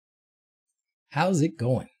How's it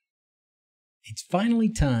going? It's finally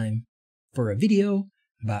time for a video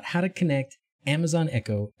about how to connect Amazon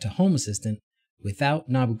Echo to Home Assistant without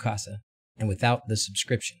Nabu Casa and without the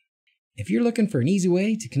subscription. If you're looking for an easy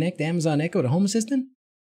way to connect Amazon Echo to Home Assistant,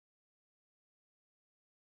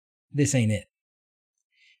 this ain't it.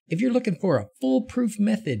 If you're looking for a foolproof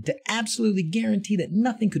method to absolutely guarantee that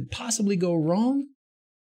nothing could possibly go wrong,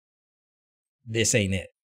 this ain't it.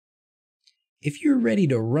 If you're ready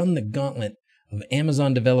to run the gauntlet of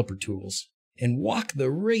Amazon developer tools and walk the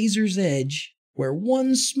razor's edge where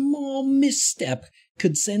one small misstep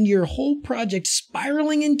could send your whole project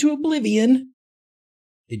spiraling into oblivion,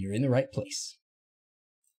 then you're in the right place.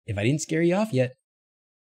 If I didn't scare you off yet,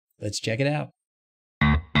 let's check it out.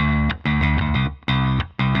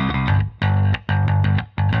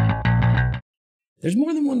 There's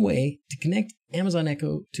more than one way to connect Amazon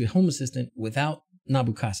Echo to Home Assistant without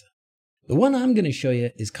Nabu Casa. The one I'm going to show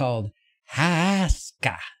you is called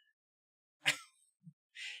Haaska.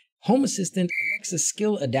 Home Assistant Alexa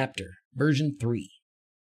Skill Adapter, version 3.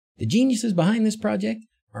 The geniuses behind this project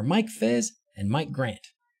are Mike Fez and Mike Grant.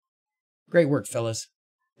 Great work, fellas.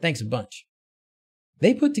 Thanks a bunch.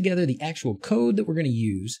 They put together the actual code that we're going to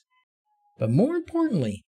use, but more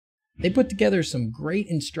importantly, they put together some great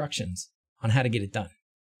instructions on how to get it done.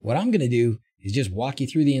 What I'm going to do is just walk you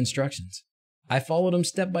through the instructions. I followed them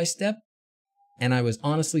step by step, and I was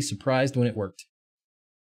honestly surprised when it worked.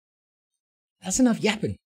 That's enough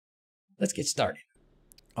yapping. Let's get started.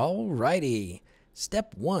 Alrighty.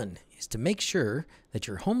 Step 1 is to make sure that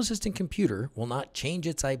your Home Assistant computer will not change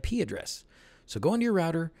its IP address. So go into your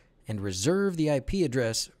router and reserve the IP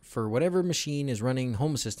address for whatever machine is running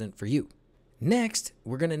Home Assistant for you. Next,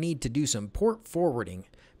 we're going to need to do some port forwarding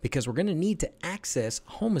because we're going to need to access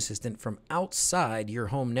Home Assistant from outside your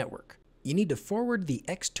home network. You need to forward the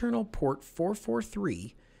external port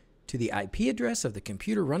 443 to the IP address of the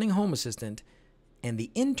computer running Home Assistant and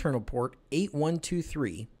the internal port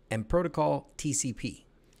 8123 and protocol TCP.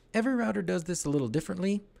 Every router does this a little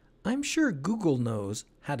differently. I'm sure Google knows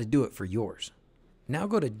how to do it for yours. Now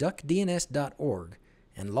go to duckdns.org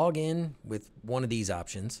and log in with one of these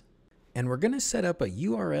options, and we're going to set up a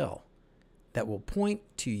URL that will point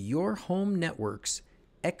to your home network's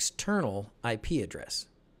external IP address.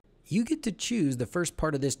 You get to choose the first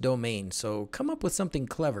part of this domain, so come up with something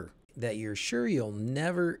clever that you're sure you'll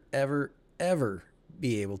never, ever, ever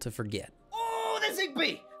be able to forget. Oh, the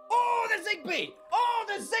ZigBee! Oh, the ZigBee! Oh,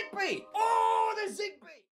 the ZigBee! Oh, the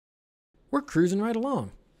ZigBee! We're cruising right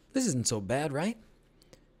along. This isn't so bad, right?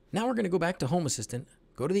 Now we're going to go back to Home Assistant,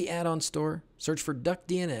 go to the add-on store, search for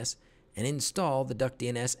duckdns, and install the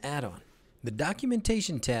duckdns add-on. The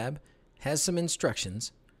documentation tab has some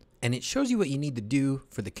instructions, and it shows you what you need to do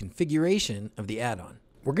for the configuration of the add-on.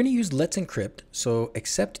 We're going to use Let's Encrypt, so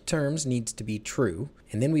accept terms needs to be true,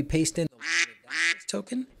 and then we paste in the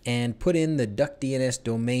token and put in the duckdns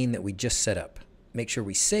domain that we just set up. Make sure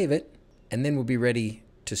we save it, and then we'll be ready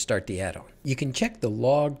to start the add-on. You can check the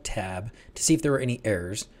log tab to see if there were any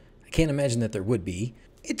errors. I can't imagine that there would be.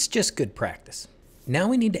 It's just good practice. Now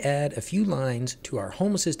we need to add a few lines to our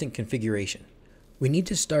Home Assistant configuration. We need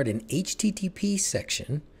to start an HTTP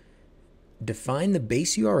section, define the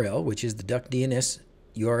base URL, which is the duckdns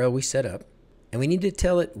URL we set up, and we need to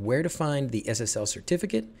tell it where to find the SSL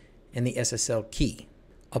certificate and the SSL key.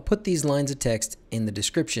 I'll put these lines of text in the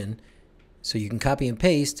description so you can copy and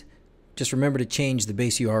paste. Just remember to change the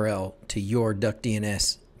base URL to your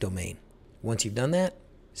duckdns domain. Once you've done that,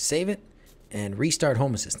 save it and restart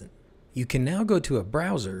Home Assistant. You can now go to a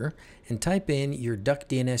browser and type in your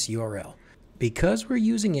duckdns URL. Because we're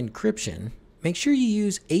using encryption, make sure you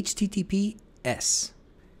use HTTPS.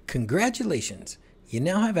 Congratulations! You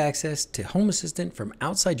now have access to Home Assistant from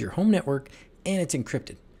outside your home network, and it's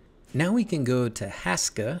encrypted. Now we can go to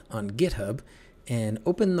Haaska on GitHub and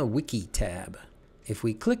open the Wiki tab. If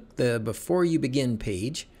we click the Before You Begin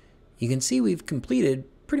page, you can see we've completed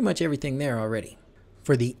pretty much everything there already.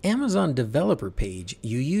 For the Amazon developer page,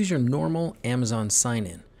 you use your normal Amazon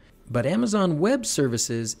sign-in. But Amazon Web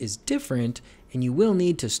Services is different, and you will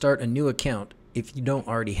need to start a new account if you don't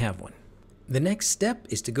already have one. The next step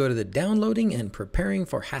is to go to the Downloading and Preparing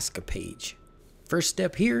for Haaska page. First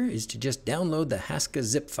step here is to just download the Haaska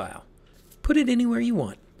zip file. Put it anywhere you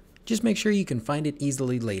want. Just make sure you can find it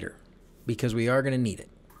easily later, because we are going to need it.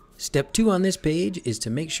 Step 2 on this page is to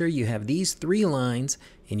make sure you have these 3 lines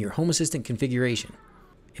in your Home Assistant configuration.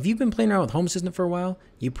 If you've been playing around with Home Assistant for a while,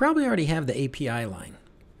 you probably already have the API line.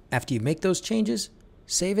 After you make those changes,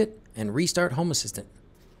 save it and restart Home Assistant.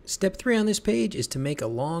 Step 3 on this page is to make a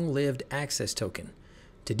long-lived access token.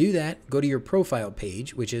 To do that, go to your profile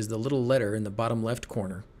page, which is the little letter in the bottom left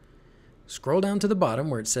corner. scroll down to the bottom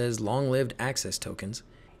where it says long-lived access tokens,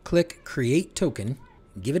 click Create Token,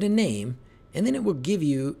 give it a name, and then it will give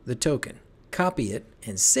you the token. Copy it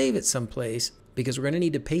and save it someplace because we're going to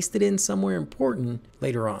need to paste it in somewhere important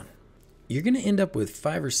later on. You're going to end up with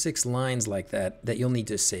 5 or 6 lines like that you'll need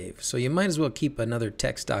to save, so you might as well keep another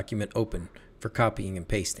text document open for copying and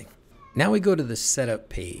pasting. Now we go to the setup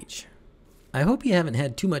page. I hope you haven't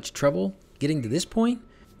had too much trouble getting to this point,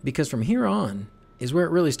 because from here on is where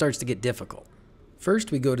it really starts to get difficult.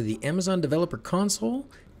 First, we go to the Amazon Developer Console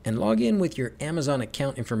and log in with your Amazon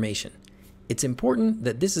account information. It's important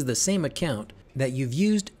that this is the same account that you've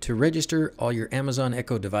used to register all your Amazon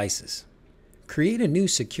Echo devices. Create a new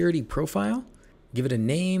security profile, give it a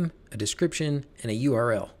name, a description, and a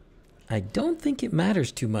URL. I don't think it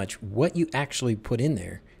matters too much what you actually put in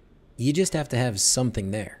there. You just have to have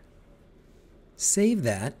something there. Save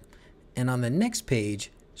that, and on the next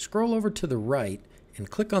page, scroll over to the right and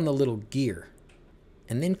click on the little gear,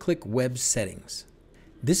 and then click Web Settings.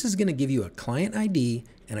 This is going to give you a client ID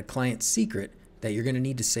and a client secret that you're going to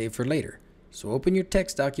need to save for later. So open your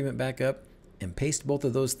text document back up and paste both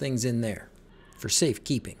of those things in there for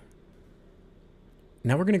safekeeping.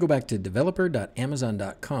 Now we're going to go back to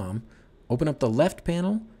developer.amazon.com, open up the left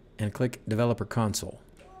panel, and click Developer Console.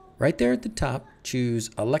 Right there at the top, choose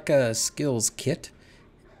Haaska Skills Kit,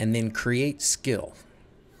 and then Create Skill.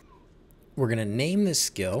 We're going to name this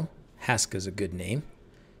skill. Haaska is a good name.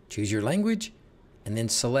 Choose your language, and then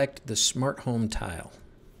select the Smart Home tile.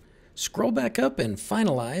 Scroll back up and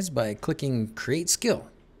finalize by clicking Create Skill.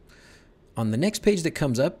 On the next page that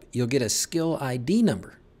comes up, you'll get a skill ID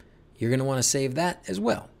number. You're going to want to save that as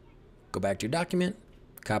well. Go back to your document,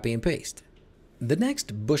 copy and paste. The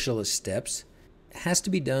next bushel of steps has to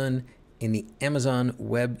be done in the Amazon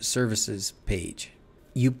Web Services page.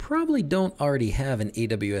 You probably don't already have an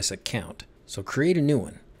AWS account, so create a new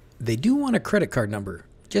one. They do want a credit card number,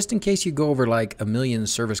 just in case you go over like 1 million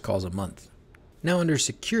service calls a month. Now under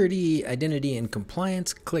Security, Identity, and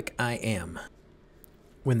Compliance, click I am.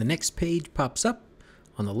 When the next page pops up,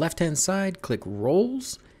 on the left-hand side, click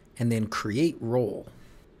Roles, and then Create Role.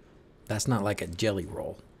 That's not like a jelly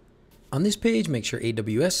roll. On this page, make sure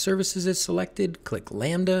AWS Services is selected, click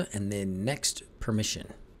Lambda, and then Next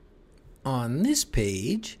Permission. On this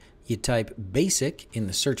page, you type Basic in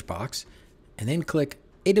the search box, and then click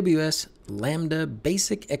AWS Lambda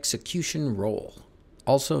Basic Execution Role,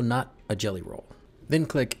 also not a jelly roll. Then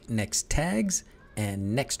click Next Tags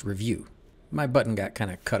and Next Review. My button got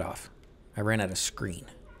kind of cut off. I ran out of screen.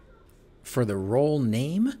 For the role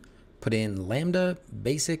name, put in Lambda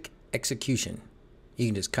Basic Execution. You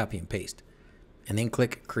can just copy and paste, and then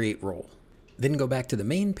click Create Role. Then go back to the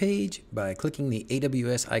main page by clicking the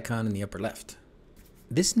AWS icon in the upper left.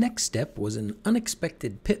 This next step was an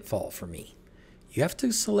unexpected pitfall for me. You have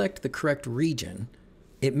to select the correct region.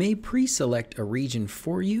 It may pre-select a region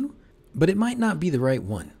for you, but it might not be the right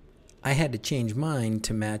one. I had to change mine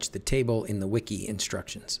to match the table in the wiki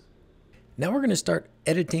instructions. Now we're going to start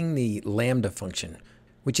editing the Lambda function,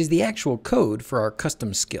 which is the actual code for our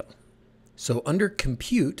custom skill. So under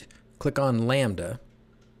Compute, click on Lambda,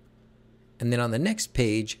 and then on the next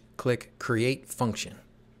page, click Create Function.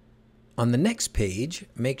 On the next page,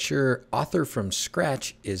 make sure Author from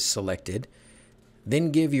Scratch is selected, then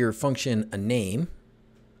give your function a name.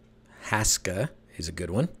 Haaska is a good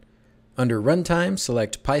one. Under Runtime,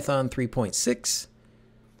 select Python 3.6,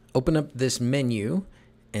 open up this menu,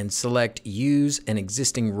 and select Use an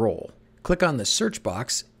Existing Role. Click on the search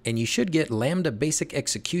box, and you should get Lambda Basic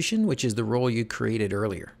Execution, which is the role you created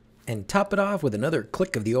earlier. And top it off with another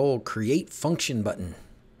click of the old Create Function button.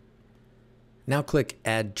 Now click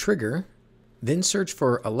Add Trigger, then search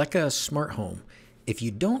for Haaska Smart Home. If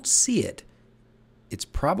you don't see it, it's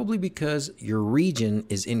probably because your region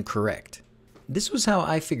is incorrect. This was how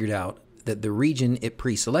I figured out that the region it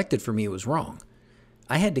pre-selected for me was wrong.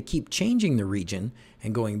 I had to keep changing the region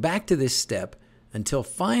and going back to this step until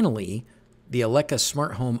finally the Haaska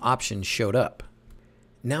Smart Home option showed up.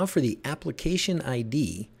 Now for the application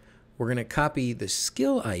ID, we're going to copy the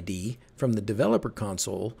skill ID from the developer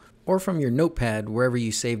console or from your notepad wherever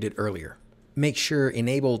you saved it earlier. Make sure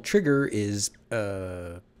Enable Trigger is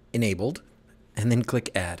enabled, and then click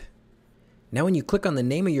Add. Now when you click on the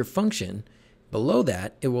name of your function, below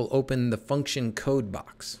that it will open the function code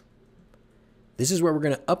box. This is where we're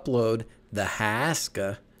going to upload the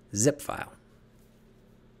Haaska zip file.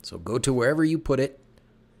 So go to wherever you put it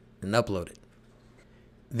and upload it.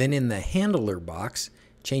 Then in the handler box,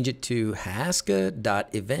 change it to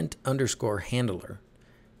haaska.event_handler,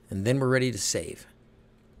 and then we're ready to save.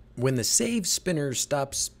 When the save spinner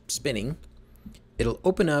stops spinning, it'll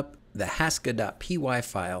open up the haaska.py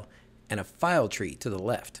file and a file tree to the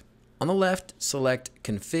left. On the left, select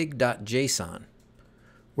config.json.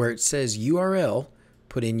 Where it says URL,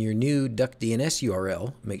 put in your new duckdns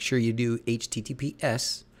URL. Make sure you do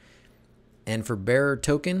HTTPS. And for bearer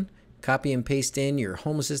token, copy and paste in your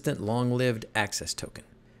Home Assistant long-lived access token.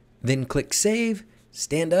 Then click Save,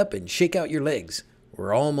 stand up, and shake out your legs.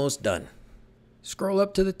 We're almost done. Scroll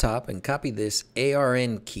up to the top and copy this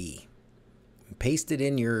ARN key. Paste it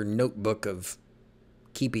in your notebook of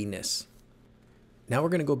keepiness. Now we're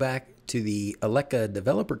going to go back to the Haaska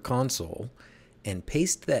developer console and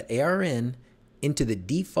paste that ARN into the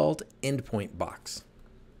default endpoint box.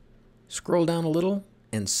 Scroll down a little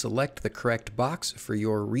and select the correct box for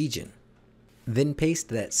your region. Then paste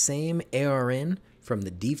that same ARN from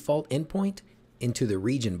the default endpoint into the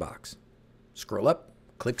region box. Scroll up,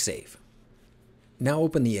 click Save. Now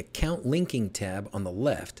open the Account Linking tab on the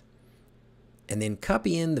left and then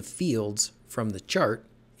copy in the fields from the chart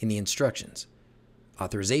in the instructions.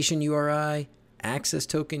 Authorization URI, access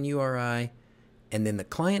token URI, and then the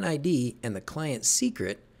client ID and the client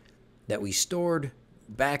secret that we stored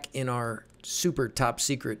back in our super top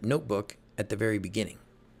secret notebook at the very beginning.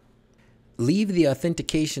 Leave the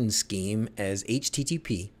authentication scheme as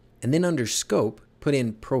HTTP, and then under Scope, put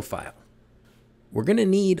in Profile. We're going to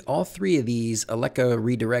need all three of these Haaska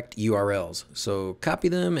redirect URLs, so copy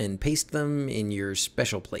them and paste them in your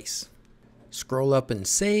special place. Scroll up and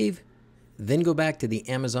save, then go back to the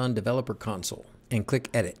Amazon Developer Console and click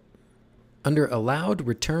Edit. Under Allowed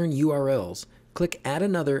Return URLs, click Add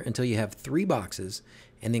Another until you have 3 boxes,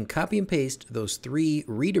 and then copy and paste those 3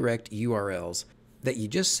 redirect URLs that you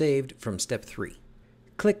just saved from step 3.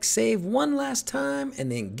 Click Save one last time,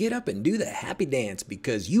 and then get up and do the happy dance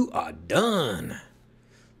because you are done.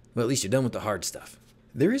 Well, at least you're done with the hard stuff.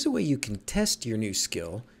 There is a way you can test your new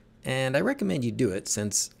skill, and I recommend you do it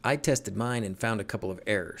since I tested mine and found a couple of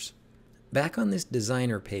errors. Back on this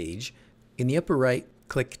designer page, in the upper right,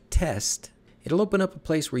 click Test. It'll open up a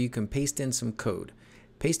place where you can paste in some code.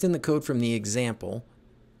 Paste in the code from the example,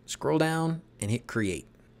 scroll down, and hit Create.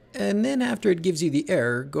 And then after it gives you the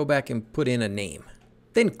error, go back and put in a name.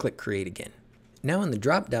 Then click Create again. Now in the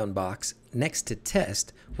drop-down box, next to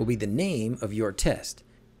Test will be the name of your test.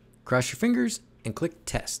 Cross your fingers and click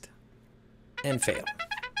Test. And fail.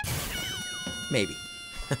 Maybe.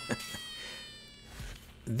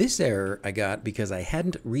 This error I got because I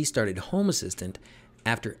hadn't restarted Home Assistant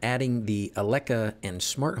after adding the Haaska and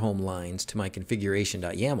Smart Home lines to my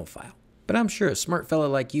configuration.yaml file. But I'm sure a smart fella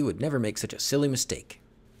like you would never make such a silly mistake.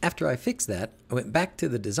 After I fixed that, I went back to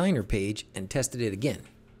the designer page and tested it again.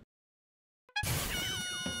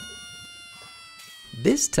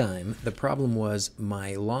 This time, the problem was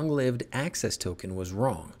my long-lived access token was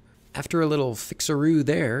wrong. After a little fixaroo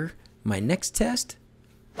there, my next test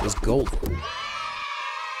was golden.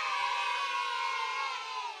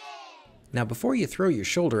 Now before you throw your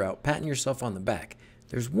shoulder out patting yourself on the back,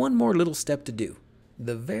 there's one more little step to do.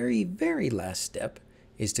 The very, very last step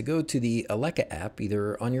is to go to the Haaska app,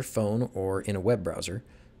 either on your phone or in a web browser.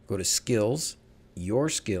 Go to Skills, Your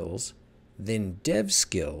Skills, then Dev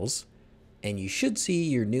Skills, and you should see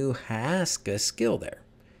your new Haaska skill there.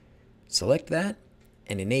 Select that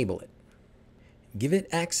and enable it. Give it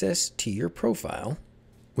access to your profile.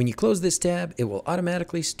 When you close this tab, it will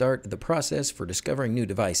automatically start the process for discovering new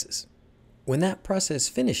devices. When that process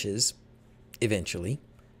finishes, eventually,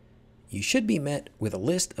 you should be met with a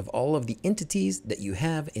list of all of the entities that you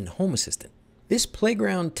have in Home Assistant. This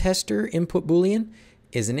playground tester input boolean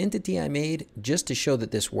is an entity I made just to show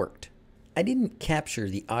that this worked. I didn't capture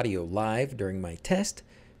the audio live during my test,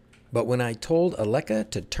 but when I told Haaska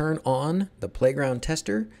to turn on the playground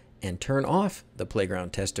tester and turn off the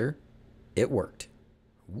playground tester, it worked.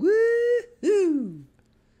 Woohoo!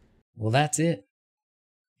 Well, that's it.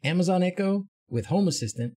 Amazon Echo with Home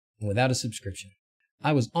Assistant and without a subscription.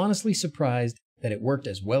 I was honestly surprised that it worked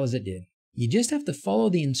as well as it did. You just have to follow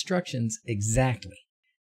the instructions exactly.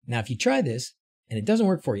 Now, if you try this and it doesn't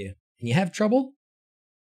work for you and you have trouble,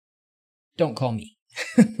 don't call me.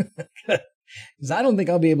 Because I don't think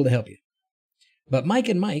I'll be able to help you. But Mike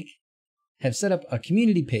and Mike have set up a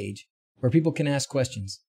community page where people can ask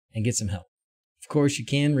questions and get some help. Of course, you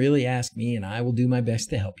can really ask me and I will do my best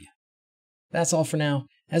to help you. That's all for now.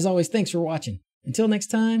 As always, thanks for watching. Until next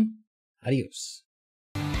time, adios.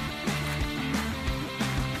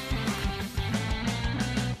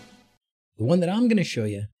 The one that I'm going to show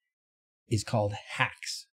you is called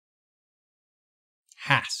hacks.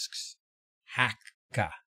 Hasks. Haaska.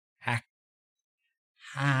 Haaska.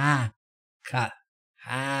 Haaska.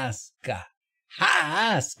 Haaska.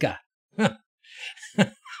 Haaska.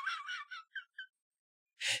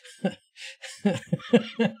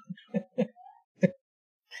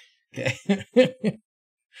 Okay.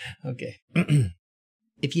 Okay.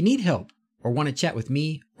 If you need help or want to chat with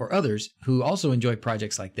me or others who also enjoy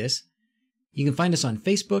projects like this, you can find us on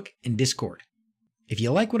Facebook and Discord. If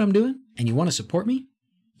you like what I'm doing and you want to support me,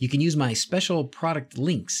 you can use my special product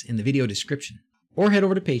links in the video description, or head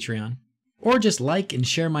over to Patreon, or just like and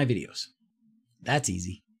share my videos. That's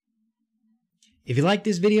easy. If you like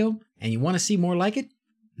this video and you want to see more like it,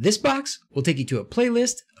 this box will take you to a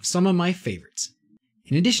playlist of some of my favorites.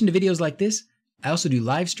 In addition to videos like this, I also do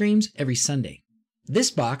live streams every Sunday. This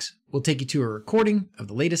box will take you to a recording of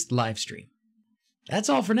the latest live stream. That's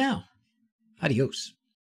all for now. Adios.